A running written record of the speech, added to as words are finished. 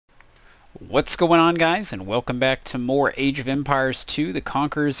What's going on, guys, and welcome back to more Age of Empires 2, the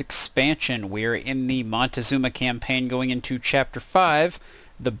Conquerors expansion. We're in the Montezuma campaign going into Chapter 5,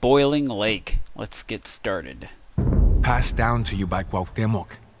 the Boiling Lake. Let's get started. Passed down to you by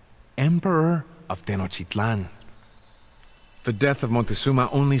Cuauhtémoc, Emperor of Tenochtitlan. The death of Montezuma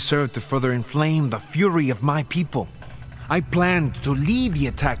only served to further inflame the fury of my people. I planned to lead the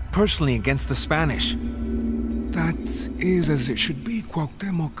attack personally against the Spanish. That is as it should be,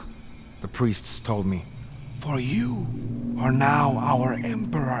 Cuauhtémoc, the priests told me. For you are now our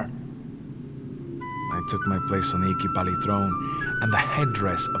emperor. I took my place on the Iquipali throne, and the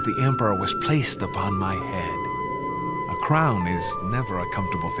headdress of the emperor was placed upon my head. A crown is never a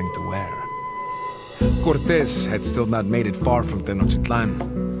comfortable thing to wear. Cortés had still not made it far from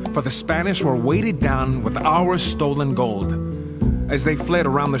Tenochtitlan, for the Spanish were weighted down with our stolen gold. As they fled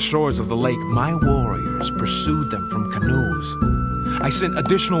around the shores of the lake, my warriors pursued them from canoes. I sent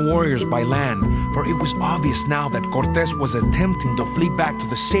additional warriors by land, for it was obvious now that Cortés was attempting to flee back to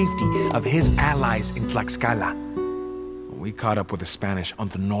the safety of his allies in Tlaxcala. We caught up with the Spanish on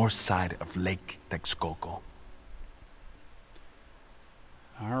the north side of Lake Texcoco.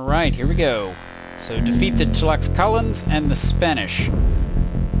 All right, here we go. So defeat the Tlaxcalans and the Spanish.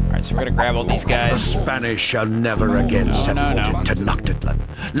 All right, so we're going to grab all these The guys. Spanish shall never again set foot in Tenochtitlan.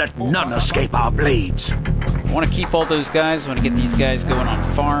 Let none escape our blades. I want to keep all those guys. I want to get these guys going on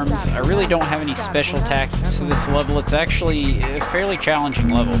farms. I really don't have any special tactics to this level. It's actually a fairly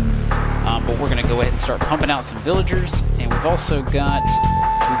challenging level. But we're going to go ahead and start pumping out some villagers. And we've also got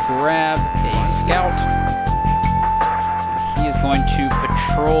to grab a scout. He is going to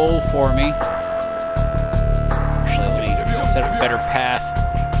patrol for me. Actually, let me set up a better path.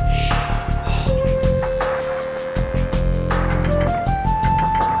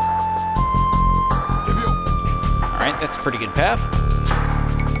 That's a pretty good path.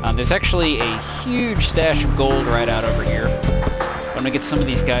 There's actually a huge stash of gold right out over here. I'm going to get some of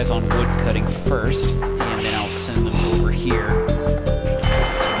these guys on wood cutting first, and then I'll send them over here.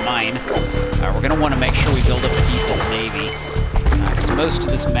 Mine. We're going to want to make sure we build up a decent navy, because most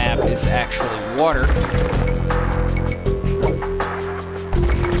of this map is actually water.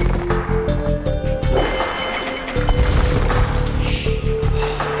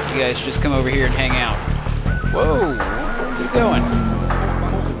 You guys just come over here and hang out. Whoa, where are you going? I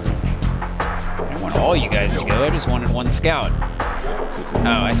didn't want all you guys to go, I just wanted one scout.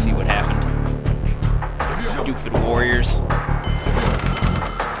 Oh, I see what happened. Stupid warriors.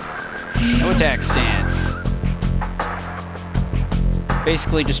 No attack stance.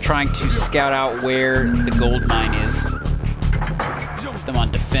 Basically just trying to scout out where the gold mine is. Put them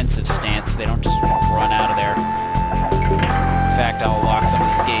on defensive stance so they don't just run out of there. In fact, I'll lock some of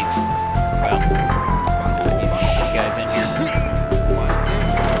these gates. Well, guys in here.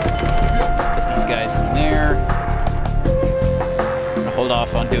 Put these guys in there. I'm gonna hold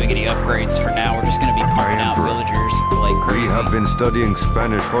off on doing any upgrades for now. We're just gonna be pumping out villagers like crazy. We have been studying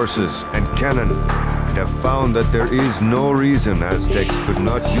Spanish horses and cannon and have found that there is no reason Aztecs could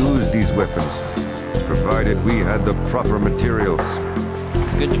not use these weapons, provided we had the proper materials.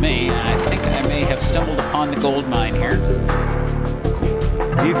 It's good to me. I think I may have stumbled upon the gold mine here.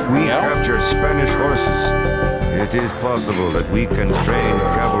 If we capture Spanish horses, it is possible that we can train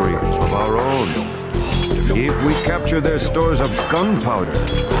cavalry of our own. If we capture their stores of gunpowder,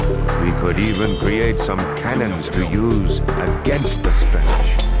 we could even create some cannons to use against the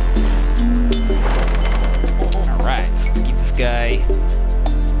Spanish. Alright, so let's keep this guy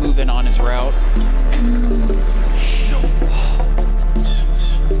moving on his route.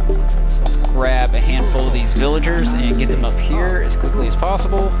 So let's grab a handful of these villagers and get them up here as quickly as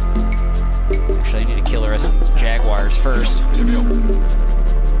possible. Actually, I need to kill the rest of these jaguars first. We're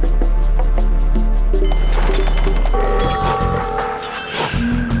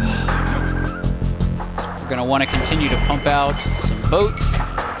going to want to continue to pump out some boats. Go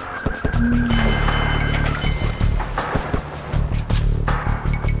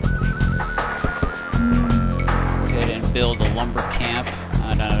ahead and build a lumber camp.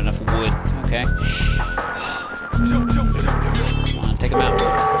 I don't have enough wood. Okay. Come on, take them out.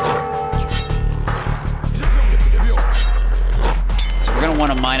 We're going to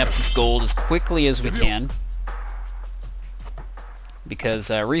want to mine up this gold as quickly as we can, because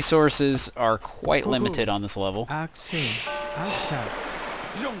resources are quite limited on this level. Oh,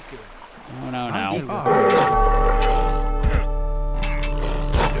 no.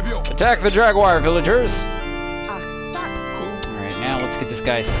 Attack the jaguar, villagers! Alright, now let's get this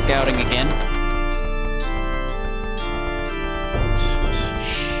guy scouting again.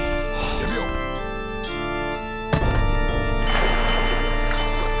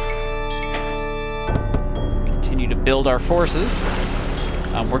 continue to build our forces.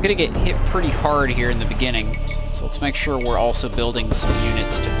 We're going to get hit pretty hard here in the beginning, so let's make sure we're also building some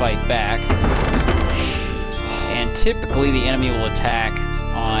units to fight back. And typically the enemy will attack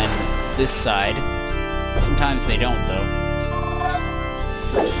on this side. Sometimes they don't, though.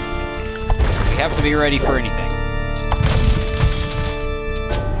 So we have to be ready for anything.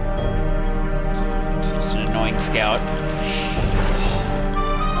 Just an annoying scout.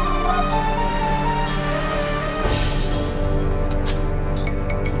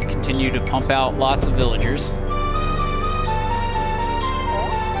 Continue to pump out lots of villagers.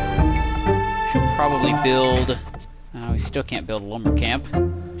 Should probably build... we still can't build a lumber camp.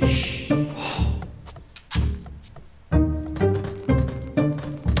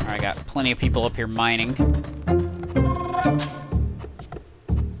 Alright, got plenty of people up here mining.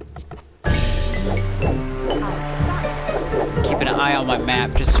 Keeping an eye on my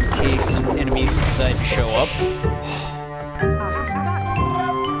map just in case some enemies decide to show up.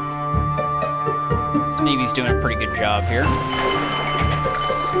 This Navy's doing a pretty good job here.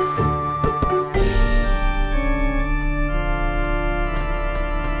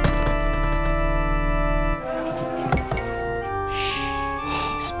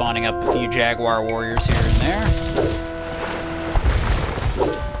 Spawning up a few Jaguar warriors here and there.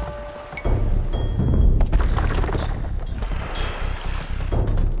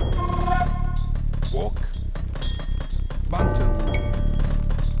 Walk.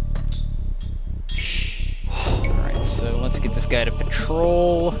 Alright, so let's get this guy to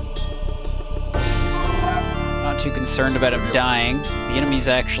patrol. Not too concerned about him dying. The enemy's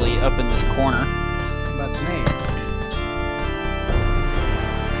actually up in this corner. But me.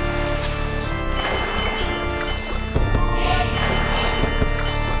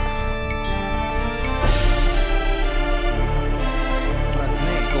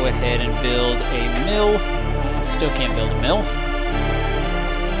 Go ahead and build a mill. Still can't build a mill.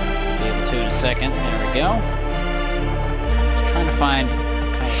 Be able to in a second. There we go. Just trying to find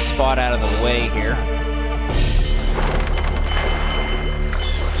kind of a spot out of the way here.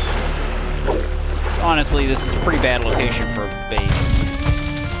 So honestly, this is a pretty bad location for a base.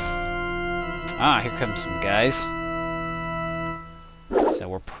 Ah, here comes some guys. So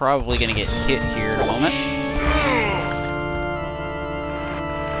we're probably going to get hit here in a moment.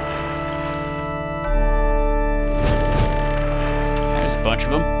 Bunch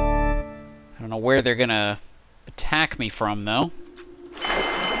of them. I don't know where they're gonna attack me from, though.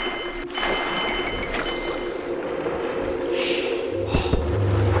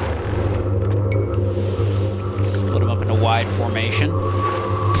 Split them up into wide formation.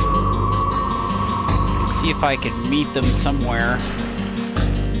 Let's see if I can meet them somewhere.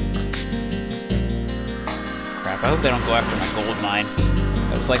 Crap, I hope they don't go after my gold mine.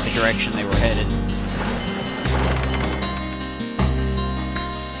 That was like the direction they were headed.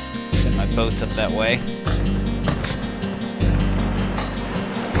 My boats up that way.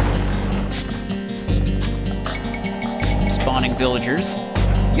 Spawning villagers.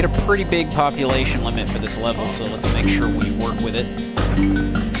 You get a pretty big population limit for this level, so let's make sure we work with it.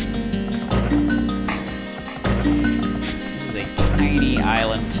 This is a tiny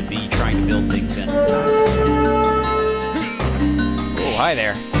island to be trying to build things in. Oh, hi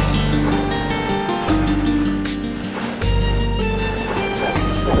there.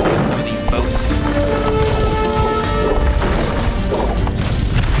 Some of these boats.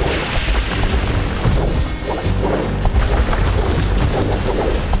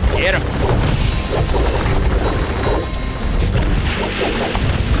 Get him!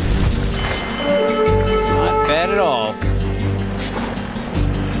 Not bad at all.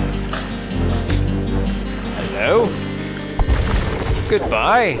 Hello?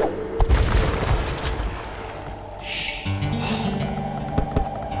 Goodbye.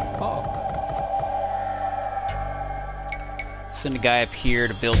 Send a guy up here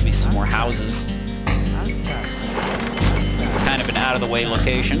to build me some more houses. This is kind of an out-of-the-way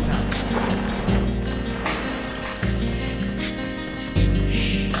location.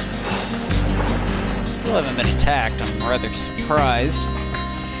 Still haven't been attacked. I'm rather surprised.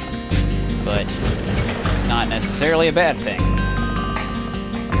 But it's not necessarily a bad thing.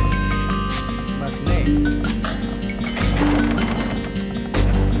 But me.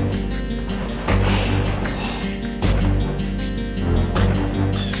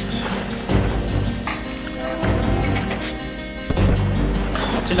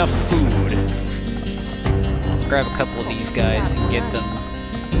 Enough food. Let's grab a couple of these guys and get them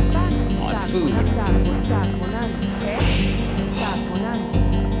on food.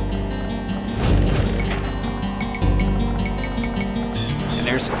 And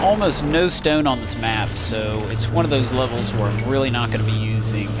there's almost no stone on this map, so it's one of those levels where I'm really not going to be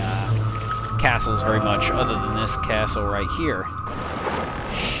using castles very much, other than this castle right here.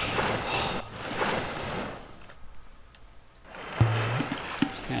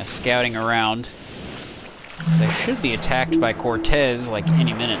 Just kind of scouting around, because I should be attacked by Cortez like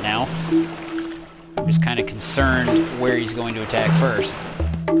any minute now. I'm just kind of concerned where he's going to attack first.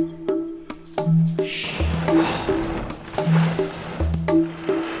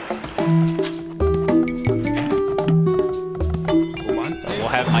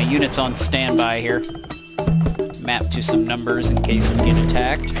 Have my units on standby here. Map to some numbers in case we get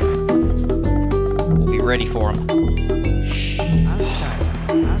attacked. We'll be ready for them.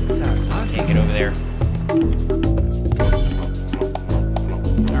 Can't get over there.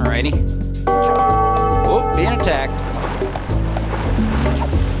 Alrighty. Whoop, being attacked.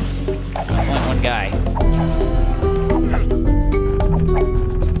 There's only one guy.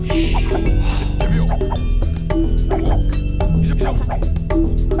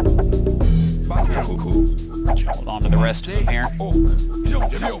 Hold on to the rest of them here.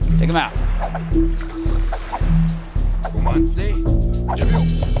 Take him out.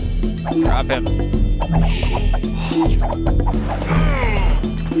 Drop him.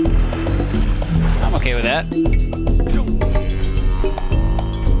 I'm okay with that.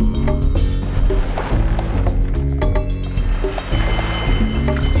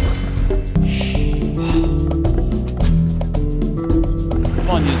 Come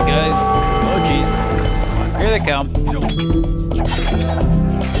on, these guys. Oh, jeez. Here they come.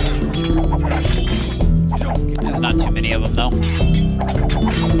 There's not too many of them, though.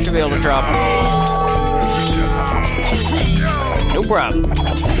 Should be able to drop them. No problem.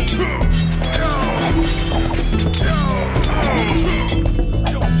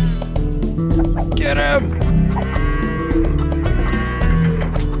 Get him!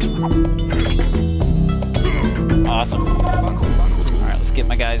 Awesome. Alright, let's get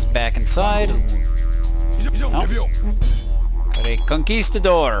my guys back inside. Oh. Got a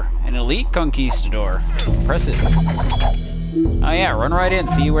conquistador. An elite conquistador. Impressive. Oh yeah, run right in,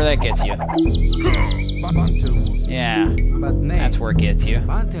 see where that gets you. Yeah, that's where it gets you.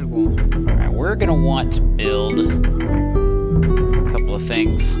 Alright, we're gonna want to build a couple of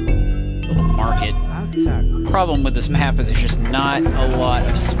things. Build a market. Problem with this map is there's just not a lot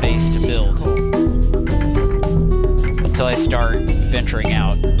of space to build. Until I start venturing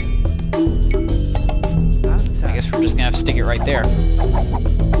out. I guess we're just gonna have to stick it right there.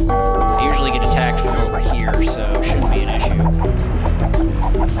 I usually get attacked from over here, so it shouldn't be an issue.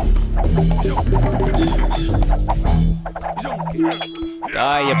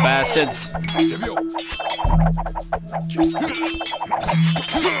 Die, you bastards! Let's see.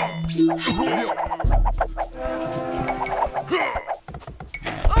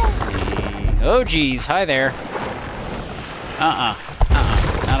 Oh, geez, hi there.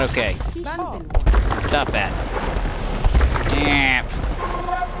 Not okay. Stop that. Snap.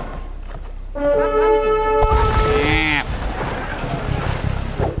 Snap.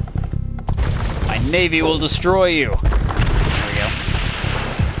 My navy will destroy you. There we go.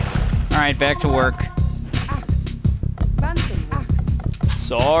 Alright, back to work.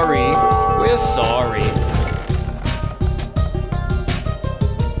 Sorry. We're sorry.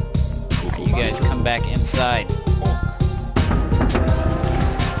 You guys come back inside.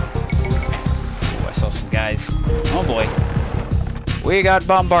 Some guys. Oh boy. We got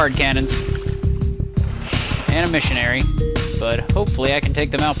bombard cannons. And a missionary. But hopefully I can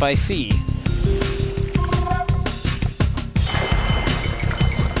take them out by sea. So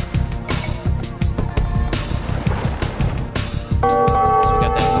we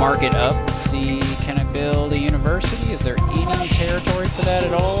got that market up. Let's see, can I build a university? Is there any territory for that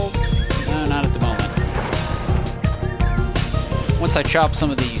at all? No, not at the moment. Once I chop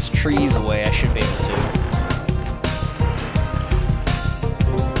some of these trees away, I should be able to.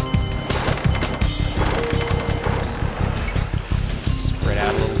 Spread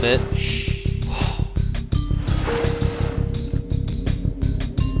out a little bit.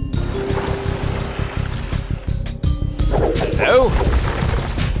 Hello?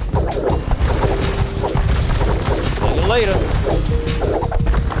 See you later.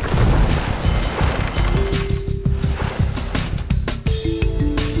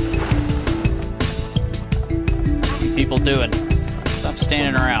 People doing? Stop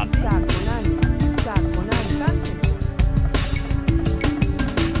standing around.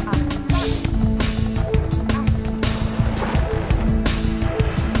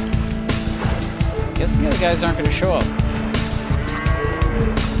 Guess the other guys aren't going to show up.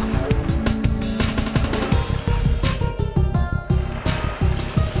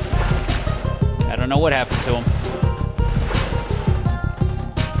 know what happened to him.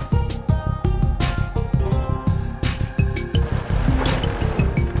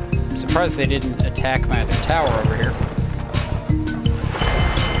 I'm surprised they didn't attack my other tower over here.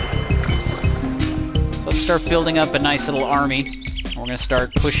 So let's start building up a nice little army. We're going to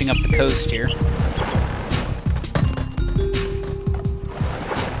start pushing up the coast here.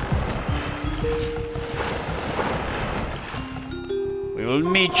 We will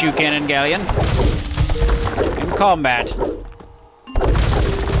meet you, Cannon Galleon. In combat. We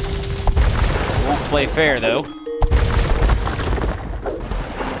won't play fair, though.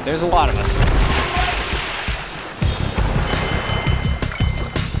 'Cause there's a lot of us.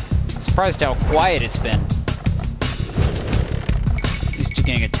 Surprised how quiet it's been. Used to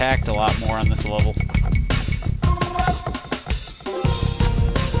getting attacked a lot more on this level.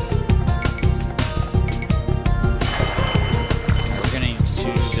 We're gonna need to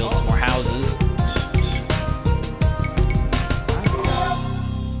build some more houses.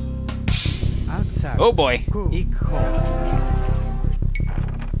 Oh boy.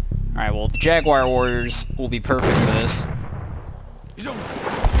 Alright, well, the Jaguar Warriors will be perfect for this. I can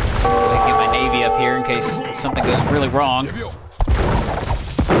get my navy up here in case something goes really wrong.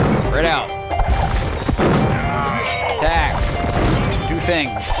 Spread out. Attack. Do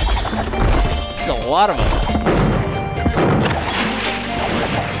things. There's a lot of them.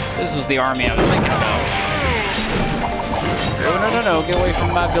 This was the army I was thinking about. Oh, no. Get away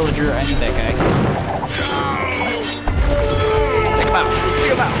from my villager. I need that guy. Take him out.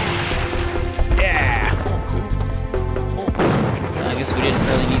 Take him out. Yeah. Well, I guess we didn't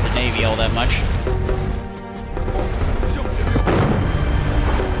really need the navy all that much.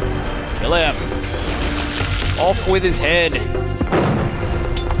 Kill him. Off with his head.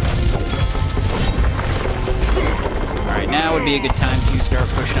 Alright, now would be a good time to start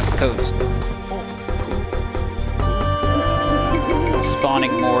pushing up the coast.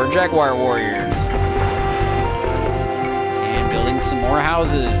 Spawning more Jaguar Warriors. And building some more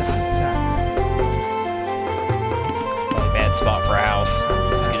houses. Probably a bad spot for a house.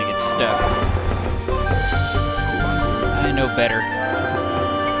 It's gonna get stuck. I know better.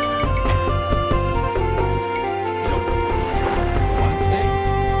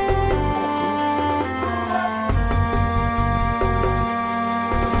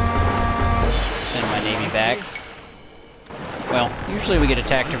 Send my navy back. Well, usually we get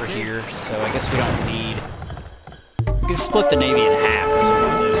attacked over here, so I guess we don't need... We can split the navy in half, is what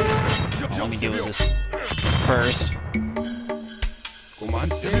we'll do. Well, let me deal with this first.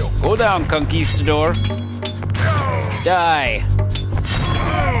 Go down, Conquistador. Die.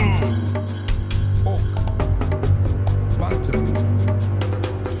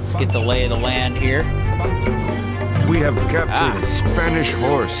 Let's get the lay of the land here. We have captured a Spanish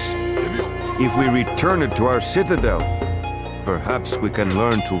horse. If we return it to our citadel, perhaps we can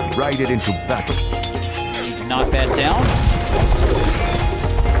learn to ride it into battle. Knock that down.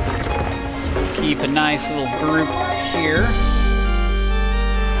 So we'll keep a nice little group here.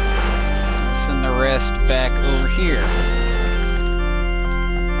 Send the rest back over here.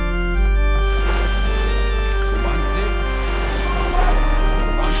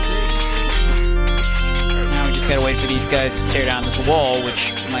 Now we just gotta wait for these guys to tear down this wall,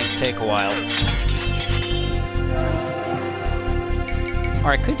 which might take a while. Or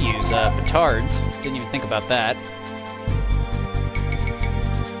I could use petards. Didn't even think about that.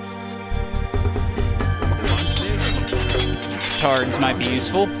 Petards might be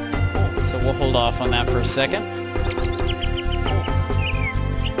useful, so we'll hold off on that for a second.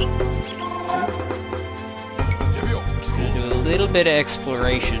 Just gonna do a little bit of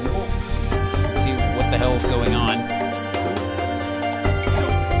exploration. See what the hell's going on.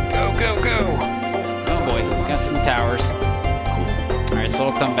 Go, go, go! Oh boy, we got some towers. Alright, so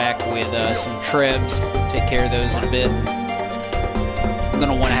I'll come back with some trebs, take care of those in a bit. I'm going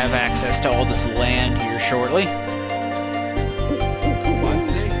to want to have access to all this land here shortly.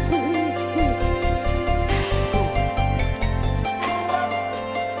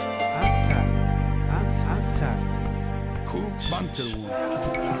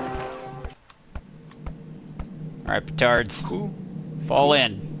 Alright, petards. Fall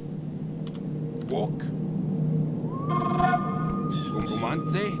in. Walk.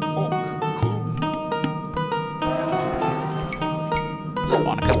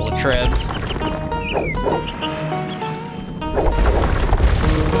 Spawn a couple of trebs.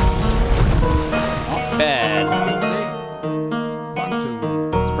 Not bad.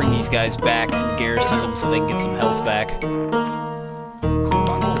 Let's bring these guys back and garrison them so they can get some health back.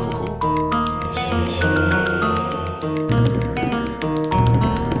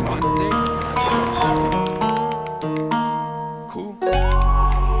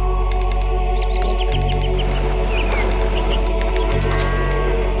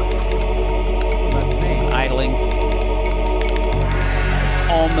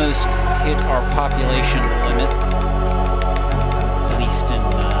 almost hit our population limit, at least in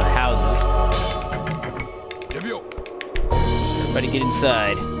houses. Everybody get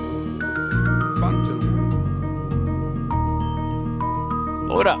inside.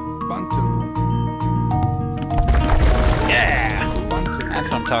 Load up. Yeah!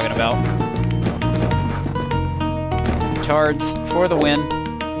 That's what I'm talking about. Petards for the win.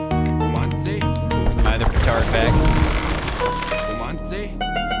 Either petard back.